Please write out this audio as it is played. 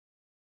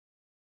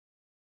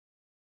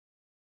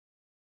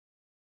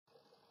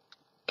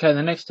Okay,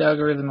 the next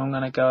algorithm I'm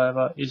going to go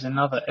over is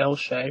another L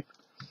shape.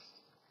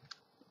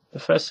 The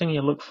first thing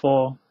you look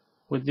for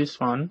with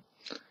this one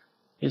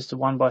is the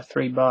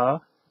 1x3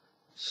 bar.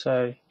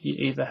 So you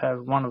either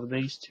have one of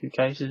these two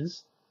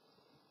cases.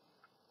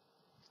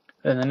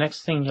 And the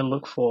next thing you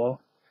look for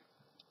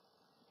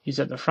is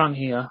at the front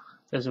here,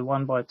 there's a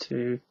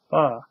 1x2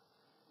 bar,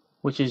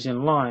 which is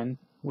in line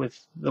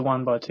with the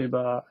 1x2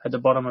 bar at the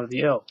bottom of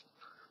the L.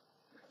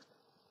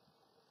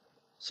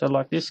 So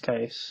like this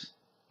case,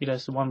 it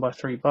has the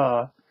 1x3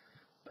 bar,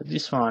 but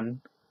this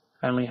one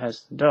only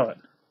has the dot.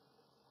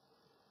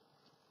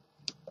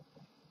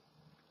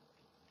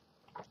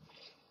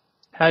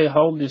 How you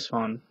hold this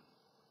one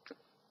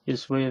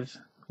is with,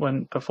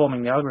 when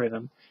performing the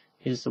algorithm,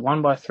 is the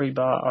 1x3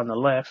 bar on the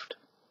left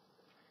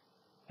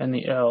and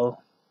the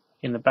L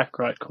in the back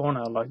right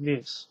corner like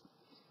this.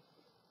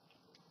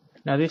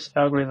 Now this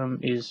algorithm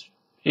is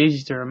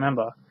easy to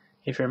remember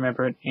if you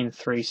remember it in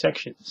 3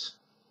 sections.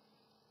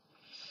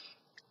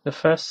 The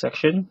first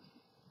section,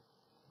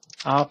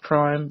 R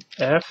prime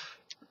F,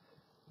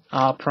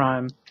 R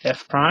prime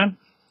F prime.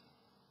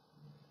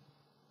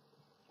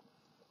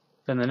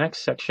 Then the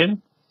next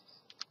section,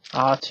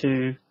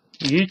 R2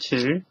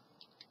 U2.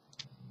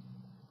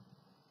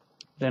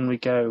 Then we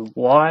go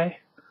Y.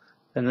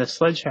 Then the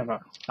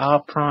sledgehammer,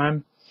 R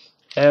prime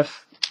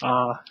F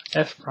R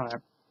F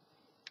prime.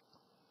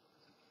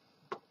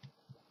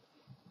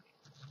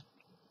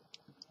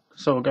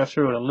 So we'll go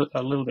through it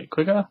a little bit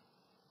quicker.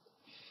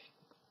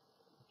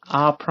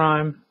 R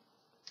prime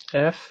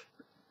F,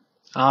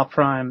 R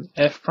prime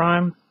F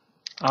prime,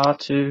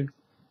 R2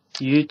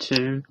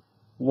 U2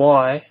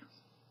 Y,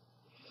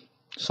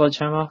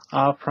 sledgehammer,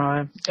 R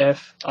prime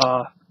F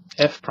R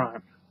F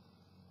prime.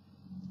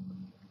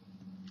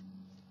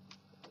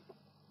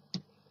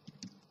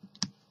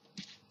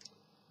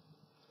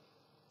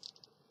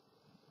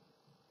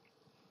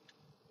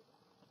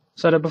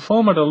 So to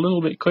perform it a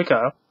little bit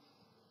quicker,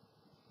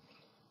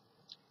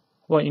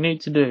 what you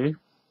need to do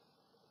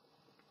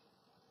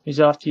is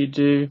after you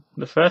do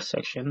the first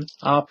section,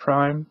 R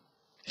prime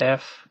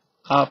F,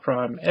 R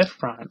prime F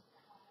prime,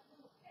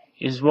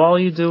 is while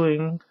you're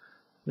doing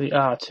the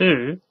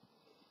R2,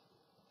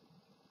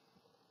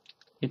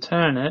 you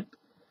turn it,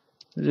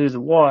 do the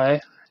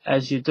Y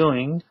as you're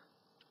doing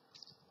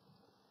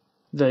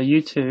the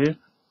U2,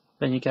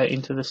 then you go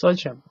into the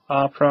sledgehammer,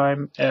 R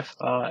prime F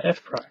R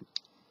F prime.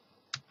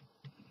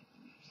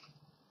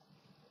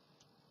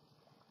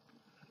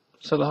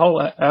 So the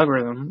whole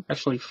algorithm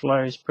actually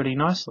flows pretty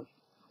nicely.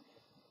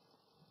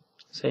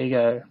 So you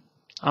go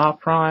R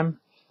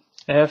prime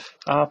F,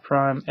 R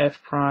prime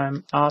F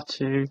prime,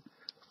 R2,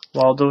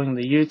 while doing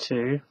the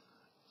U2,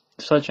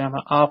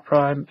 sledgehammer, R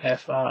prime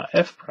F R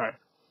F prime.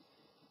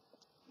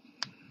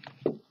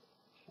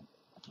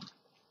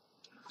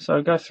 So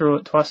I'll go through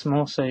it twice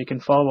more so you can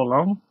follow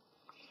along.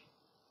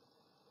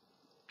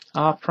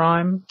 R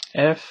prime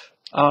F,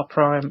 R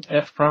prime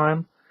F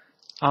prime,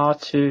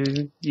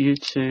 R2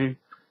 U2,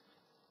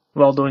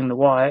 while doing the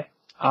Y,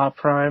 R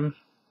prime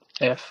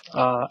F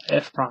R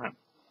F prime.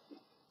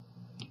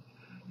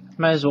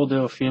 May as well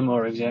do a few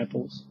more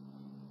examples.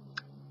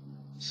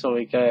 So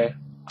we go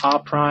R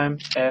prime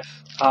F,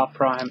 R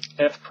prime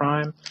F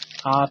prime,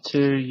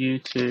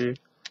 R2 U2,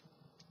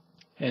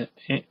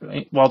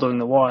 while doing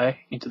the Y,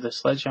 into the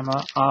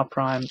sledgehammer, R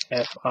prime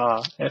F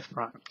R F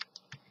prime.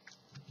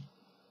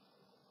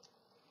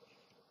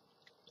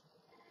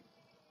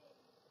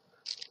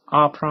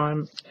 R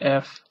prime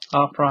F,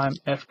 R prime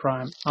F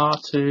prime,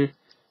 R2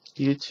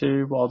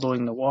 U2, while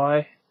doing the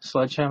Y,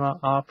 sledgehammer,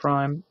 R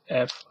prime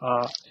F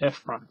R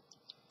F prime.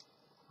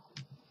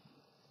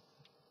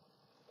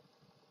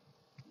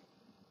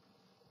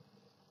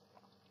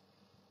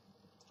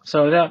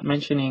 So without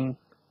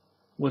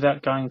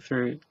going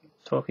through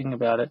talking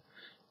about it,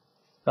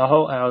 the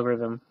whole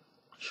algorithm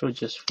should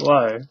just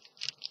flow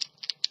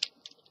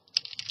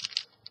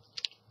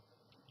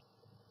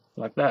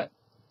like that.